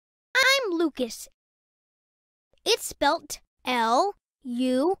Lucas. It's spelt L-U-C-A-S.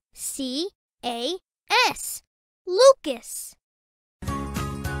 Lucas.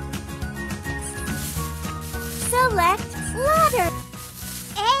 Select letter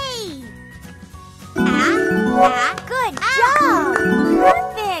A. Good job!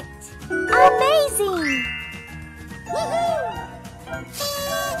 Perfect! Amazing! Woohoo!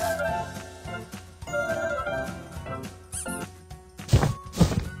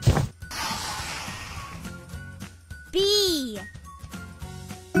 B.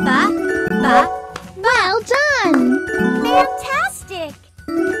 Well done! Fantastic!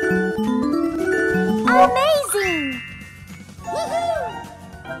 Amazing! Woohoo!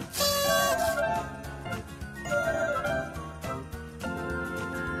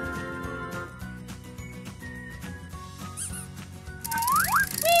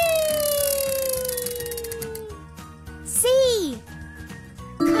 C.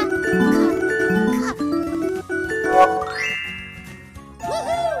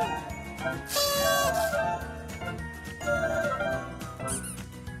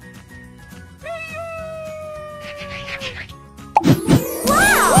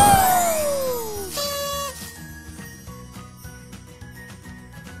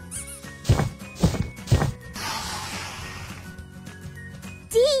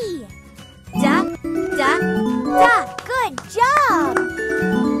 D. Good job!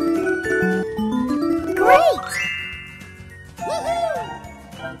 Great! Woohoo!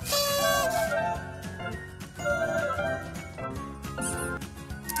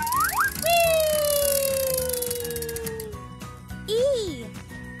 E.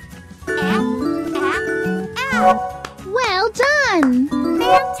 Well done!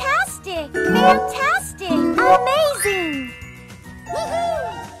 Fantastic! Fantastic! Amazing! Woohoo!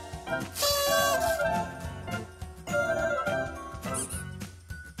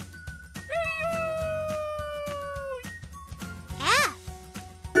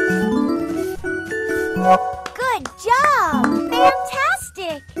 Good job!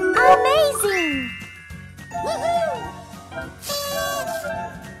 Fantastic! Amazing! Woohoo!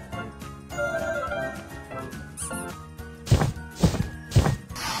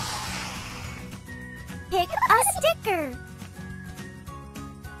 Pick a sticker.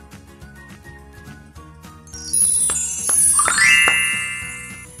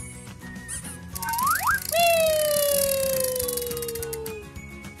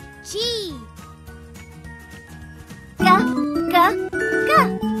 G.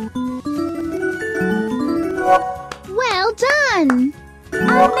 Well done!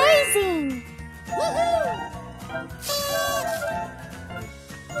 Amazing! Woohoo!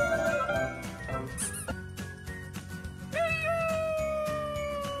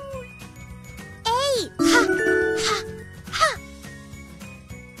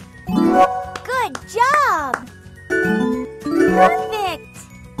 Good job! Perfect!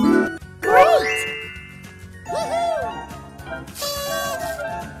 Great! Woohoo!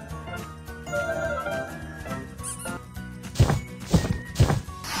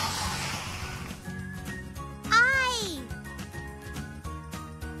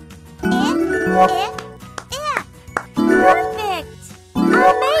 Perfect!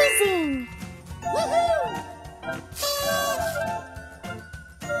 Amazing! Woohoo!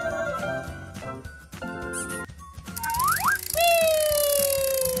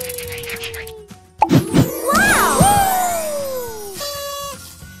 Wow!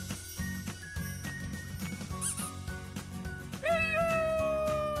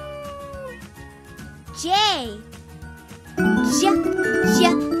 J. Woohoo!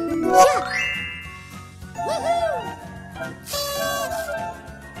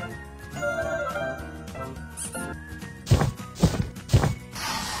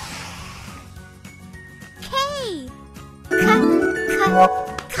 K.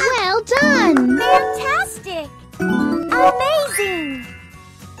 Well done! Fantastic! Amazing!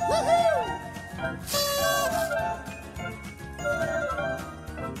 Woohoo!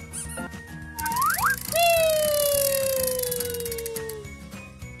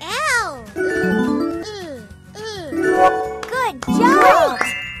 L. Good job!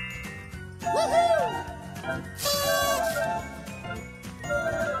 Woohoo!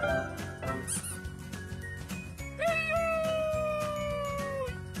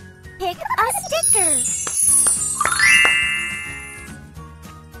 Pick a sticker.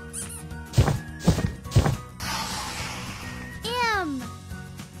 M.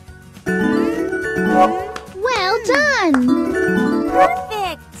 Well done!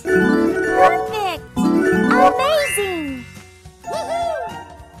 Perfect! Perfect! Amazing! Woohoo!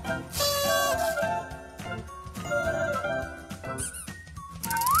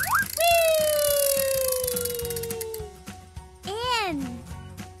 Whee!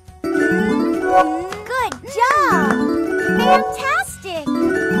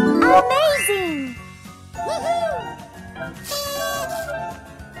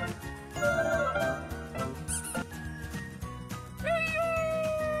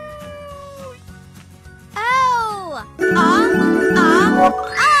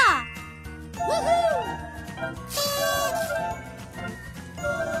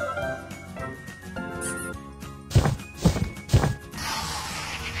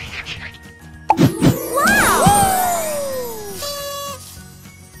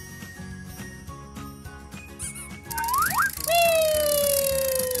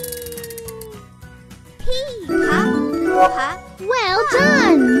 Well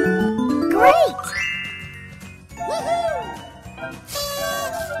done! Great!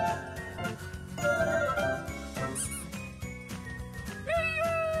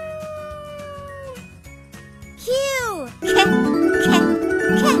 Q!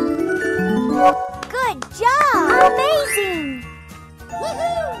 Good job! Amazing!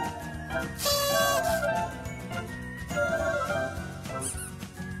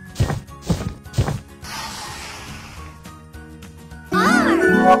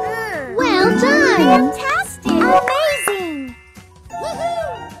 R! Well done! Fantastic! Amazing!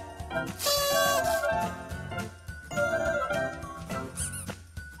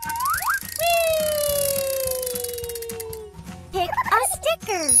 Pick a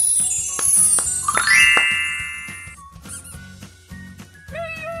sticker.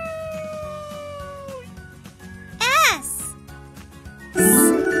 S.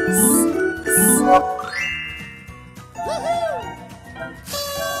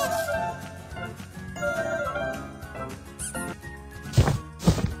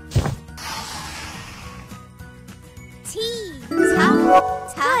 T.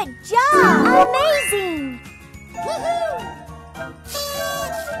 Good job! Amazing!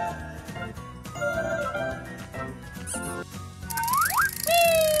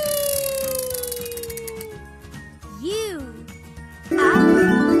 U.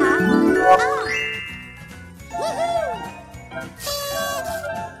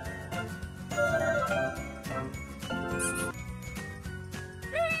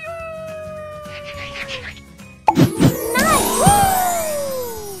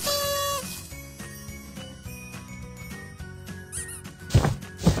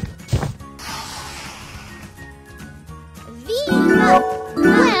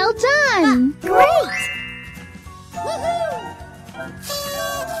 Well done! Great!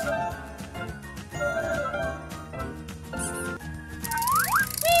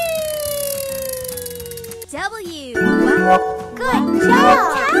 W. Good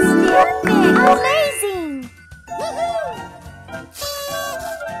job! Fantastic! Amazing!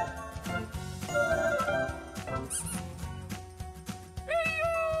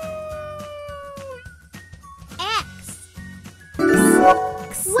 X.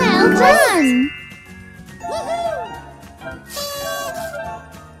 Well done!